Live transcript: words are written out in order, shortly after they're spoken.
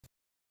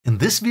In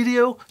this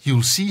video,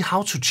 you'll see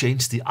how to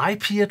change the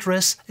IP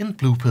address in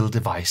Blue Pill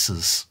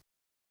devices.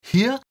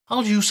 Here,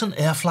 I'll use an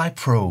AirFly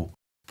Pro,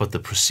 but the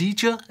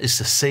procedure is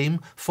the same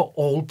for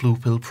all Blue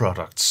Pill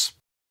products.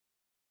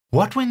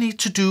 What we need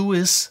to do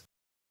is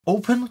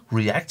open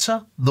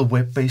Reactor, the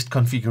web-based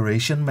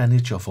configuration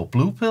manager for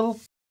Blue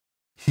Pill.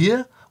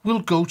 Here,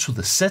 we'll go to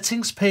the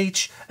settings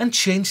page and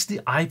change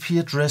the IP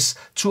address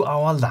to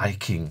our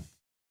liking.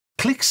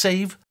 Click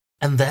Save,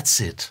 and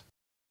that's it.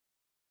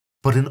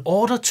 But in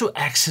order to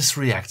access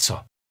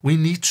Reactor, we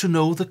need to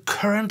know the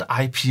current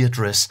IP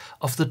address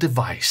of the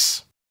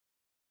device.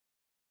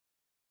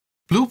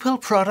 Blue Pill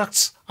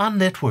products are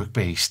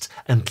network-based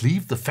and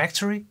leave the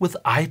factory with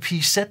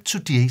IP set to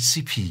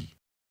DHCP.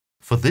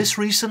 For this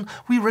reason,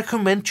 we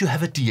recommend you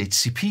have a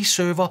DHCP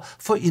server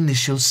for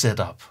initial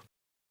setup.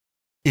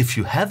 If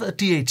you have a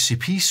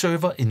DHCP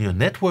server in your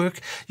network,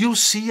 you'll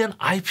see an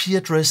IP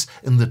address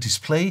in the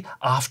display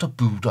after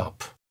boot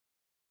up.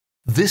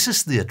 This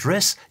is the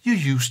address you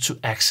use to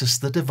access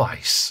the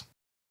device.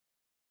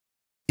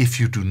 If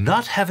you do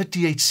not have a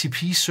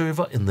DHCP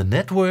server in the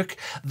network,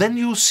 then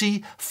you'll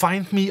see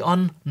Find Me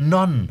on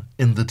None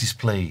in the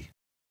display.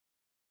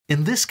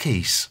 In this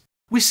case,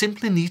 we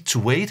simply need to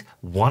wait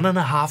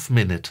 1.5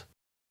 minutes.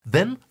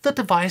 Then the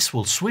device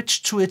will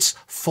switch to its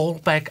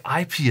fallback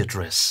IP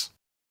address.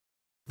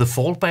 The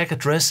fallback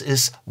address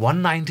is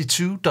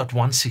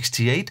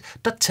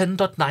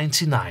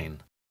 192.168.10.99.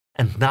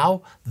 And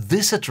now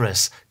this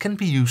address can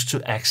be used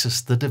to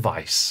access the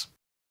device.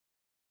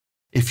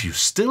 If you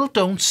still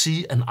don't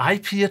see an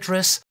IP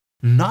address,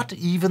 not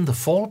even the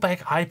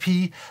fallback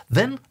IP,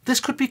 then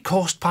this could be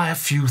caused by a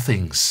few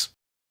things.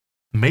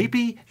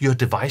 Maybe your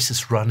device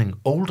is running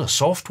older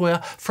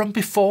software from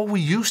before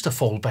we used the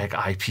fallback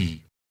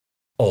IP.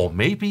 Or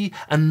maybe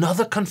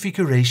another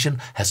configuration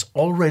has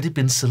already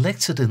been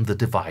selected in the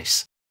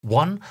device,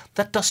 one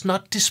that does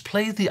not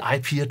display the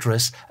IP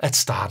address at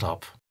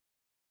startup.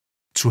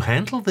 To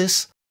handle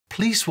this,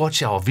 please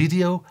watch our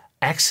video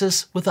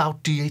Access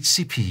without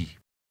DHCP.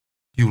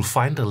 You'll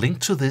find a link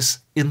to this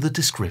in the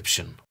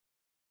description.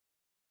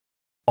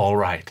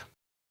 Alright,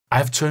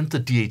 I've turned the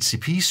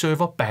DHCP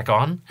server back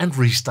on and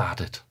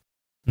restarted.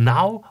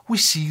 Now we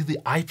see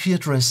the IP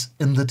address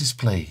in the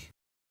display.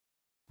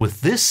 With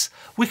this,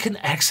 we can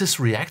access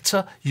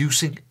Reactor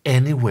using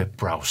any web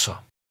browser.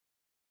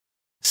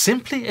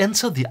 Simply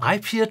enter the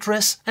IP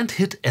address and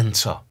hit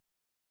Enter.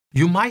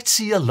 You might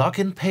see a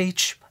login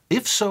page.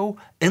 If so,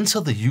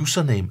 enter the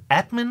username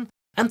admin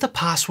and the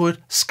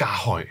password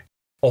SKAARHOJ,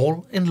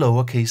 all in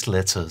lowercase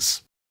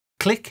letters.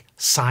 Click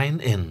Sign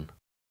In.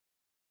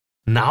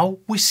 Now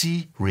we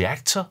see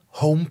Reactor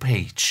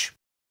homepage.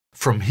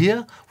 From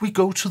here, we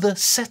go to the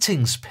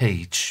Settings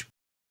page.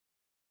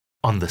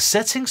 On the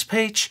Settings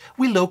page,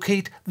 we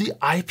locate the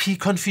IP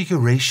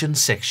Configuration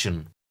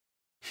section.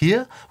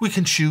 Here we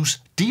can choose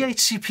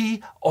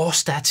DHCP or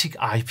static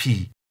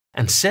IP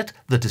and set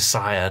the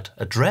desired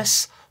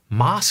address,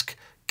 mask,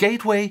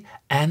 gateway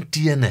and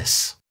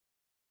DNS.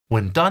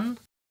 When done,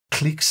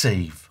 click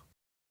Save.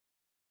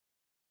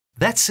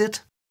 That's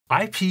it,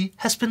 IP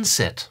has been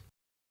set.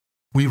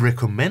 We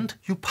recommend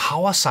you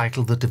power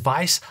cycle the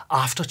device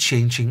after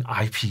changing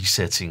IP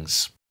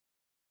settings.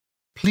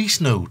 Please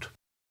note,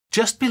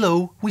 just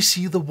below we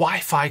see the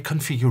Wi-Fi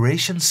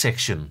configuration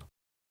section.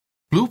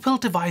 Blue Pill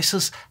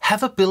devices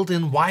have a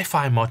built-in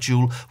Wi-Fi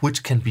module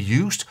which can be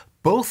used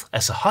both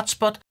as a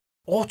hotspot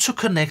or to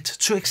connect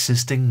to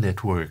existing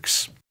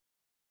networks.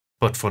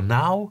 But for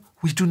now,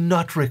 we do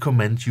not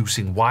recommend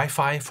using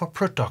Wi-Fi for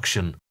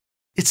production.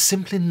 It's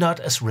simply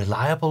not as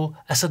reliable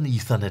as an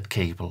Ethernet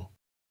cable.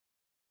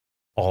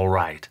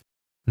 Alright,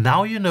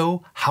 now you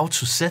know how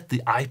to set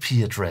the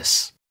IP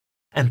address.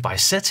 And by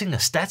setting a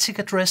static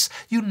address,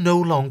 you no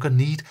longer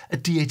need a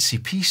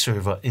DHCP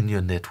server in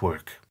your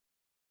network.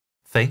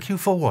 Thank you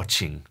for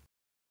watching.